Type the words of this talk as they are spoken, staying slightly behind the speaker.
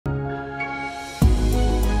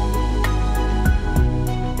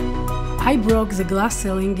I broke the glass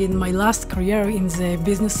ceiling in my last career in the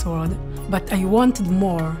business world, but I wanted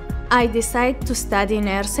more. I decided to study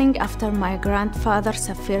nursing after my grandfather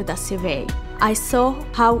suffered a CV. I saw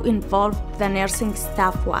how involved the nursing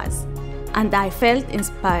staff was, and I felt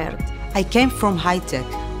inspired. I came from high-tech,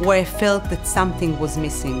 where I felt that something was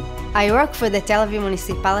missing. I work for the Tel Aviv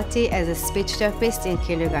municipality as a speech therapist in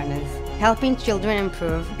kindergartens. Helping children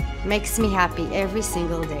improve makes me happy every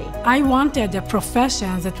single day. I wanted a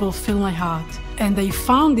profession that will fill my heart, and I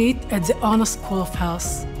found it at the Ono School of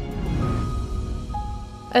Health.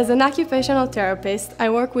 As an occupational therapist,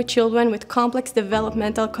 I work with children with complex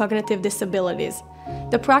developmental cognitive disabilities.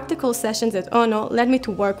 The practical sessions at Ono led me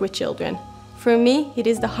to work with children. For me, it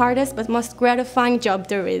is the hardest but most gratifying job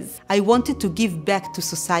there is. I wanted to give back to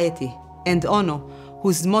society, and Ono,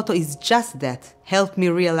 whose motto is just that, helped me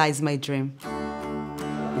realize my dream.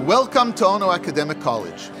 Welcome to Ono Academic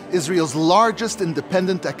College, Israel's largest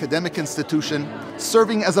independent academic institution,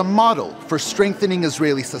 serving as a model for strengthening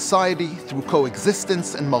Israeli society through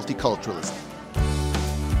coexistence and multiculturalism.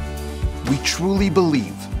 We truly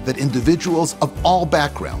believe that individuals of all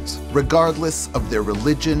backgrounds, regardless of their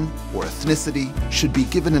religion or ethnicity, should be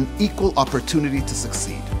given an equal opportunity to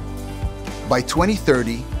succeed. By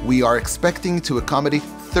 2030, we are expecting to accommodate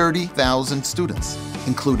 30,000 students,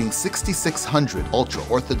 including 6,600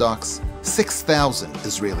 ultra-Orthodox, 6,000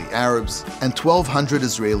 Israeli Arabs, and 1,200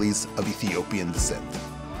 Israelis of Ethiopian descent.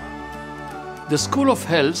 The School of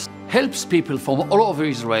Health helps people from all over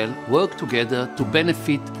Israel work together to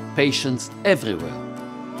benefit patients everywhere.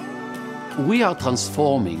 We are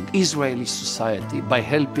transforming Israeli society by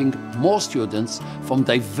helping more students from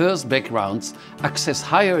diverse backgrounds access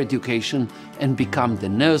higher education and become the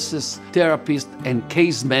nurses, therapists, and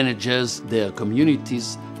case managers their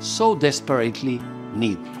communities so desperately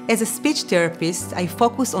need. As a speech therapist, I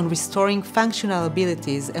focus on restoring functional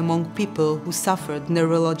abilities among people who suffered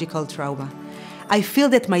neurological trauma. I feel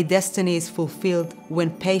that my destiny is fulfilled when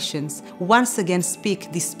patients once again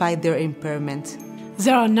speak despite their impairment.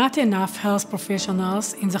 There are not enough health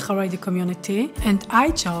professionals in the Haredi community, and I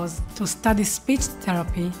chose to study speech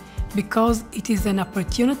therapy because it is an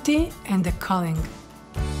opportunity and a calling.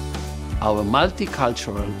 Our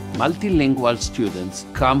multicultural, multilingual students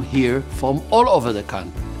come here from all over the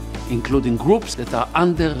country, including groups that are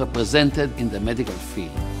underrepresented in the medical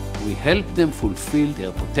field. We help them fulfill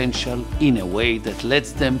their potential in a way that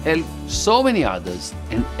lets them help so many others,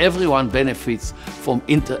 and everyone benefits from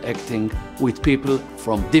interacting with people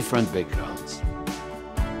from different backgrounds.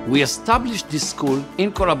 We established this school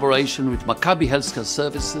in collaboration with Maccabi Healthcare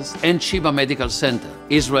Services and Sheba Medical Center,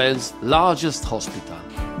 Israel's largest hospital.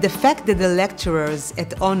 The fact that the lecturers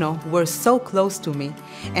at Ono were so close to me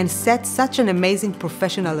and set such an amazing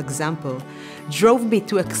professional example drove me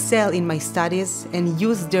to excel in my studies and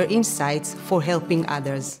use their insights for helping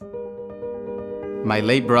others. My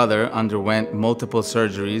late brother underwent multiple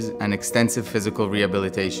surgeries and extensive physical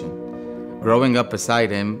rehabilitation. Growing up beside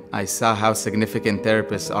him, I saw how significant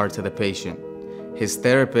therapists are to the patient. His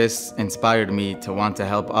therapists inspired me to want to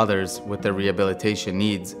help others with their rehabilitation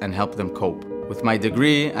needs and help them cope. With my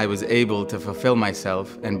degree, I was able to fulfill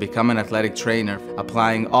myself and become an athletic trainer,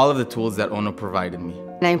 applying all of the tools that Ono provided me.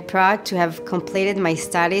 I'm proud to have completed my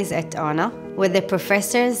studies at Ono with the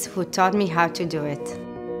professors who taught me how to do it.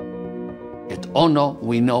 At Ono,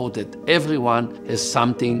 we know that everyone has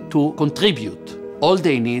something to contribute. All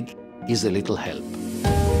they need is a little help.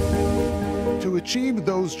 To achieve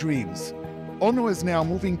those dreams, Ono is now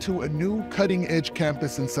moving to a new cutting-edge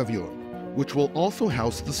campus in Savion, which will also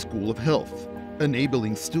house the School of Health,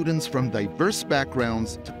 enabling students from diverse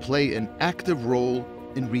backgrounds to play an active role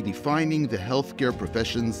in redefining the healthcare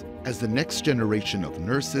professions as the next generation of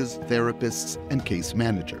nurses, therapists, and case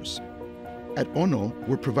managers. At Ono,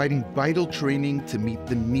 we're providing vital training to meet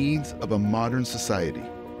the needs of a modern society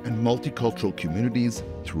and multicultural communities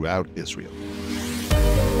throughout Israel.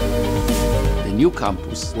 The new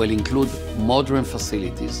campus will include modern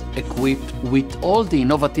facilities equipped with all the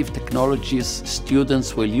innovative technologies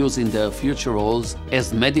students will use in their future roles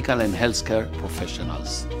as medical and healthcare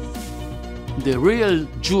professionals. The real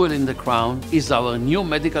jewel in the crown is our new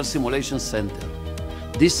medical simulation center.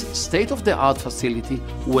 This state-of-the-art facility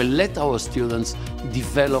will let our students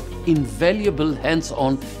develop invaluable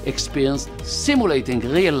hands-on experience simulating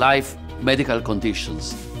real-life medical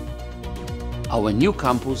conditions. Our new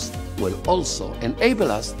campus will also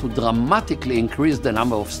enable us to dramatically increase the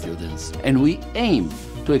number of students, and we aim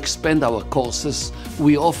to expand our courses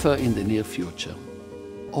we offer in the near future.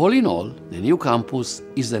 All in all, the new campus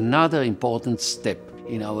is another important step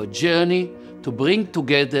in our journey to bring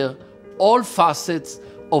together all facets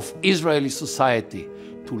of Israeli society,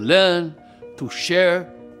 to learn, to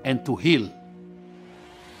share, and to heal.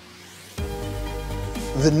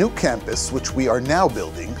 The new campus, which we are now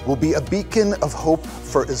building, will be a beacon of hope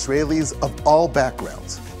for Israelis of all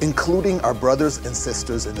backgrounds, including our brothers and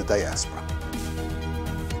sisters in the diaspora.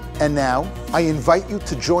 And now, I invite you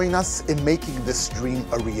to join us in making this dream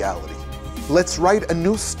a reality. Let's write a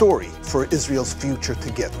new story for Israel's future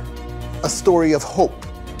together. A story of hope,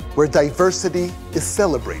 where diversity is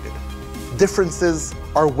celebrated, differences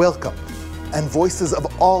are welcomed, and voices of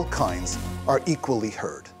all kinds are equally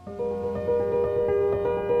heard.